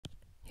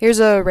Here's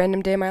a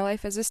random day in my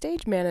life as a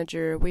stage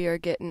manager. We are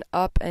getting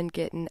up and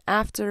getting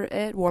after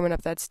it, warming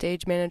up that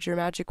stage manager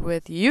magic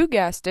with, you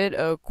guessed it,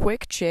 a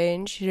quick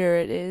change. Here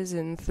it is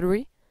in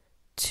 3,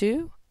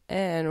 2,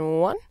 and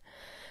 1.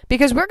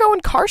 Because we're going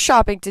car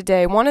shopping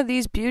today. One of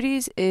these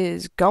beauties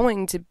is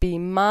going to be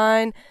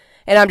mine.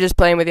 And I'm just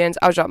playing with the ends.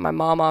 I was dropping my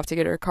mom off to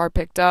get her car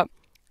picked up.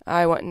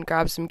 I went and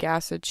grabbed some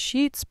Gasset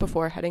sheets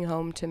before heading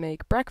home to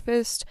make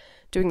breakfast,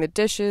 doing the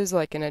dishes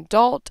like an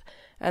adult,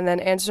 and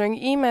then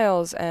answering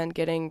emails and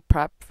getting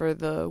prepped for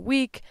the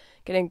week,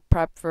 getting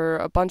prepped for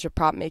a bunch of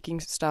prop making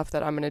stuff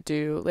that I'm going to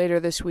do later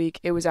this week.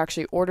 It was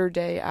actually order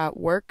day at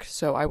work,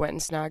 so I went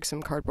and snagged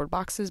some cardboard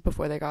boxes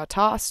before they got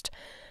tossed,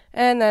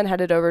 and then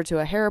headed over to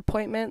a hair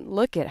appointment.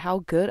 Look at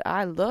how good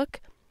I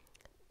look.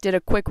 Did a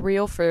quick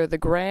reel for the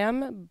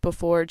gram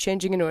before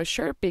changing into a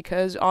shirt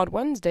because on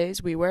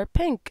Wednesdays we wear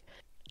pink.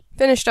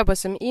 Finished up with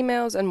some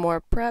emails and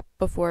more prep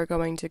before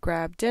going to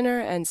grab dinner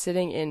and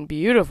sitting in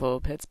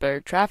beautiful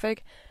Pittsburgh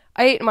traffic.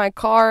 I ate in my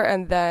car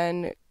and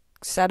then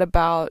set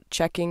about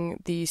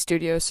checking the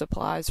studio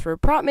supplies for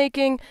prop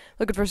making,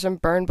 looking for some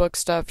burn book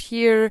stuff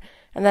here,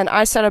 and then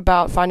I set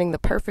about finding the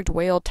perfect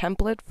whale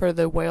template for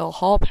the whale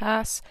hall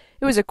pass.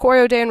 It was a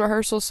choreo day and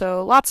rehearsal,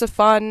 so lots of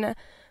fun.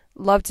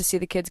 Love to see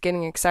the kids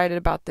getting excited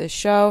about this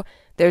show.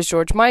 There's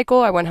George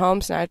Michael. I went home,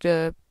 snagged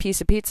a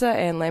piece of pizza,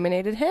 and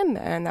laminated him,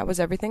 and that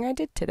was everything I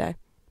did today.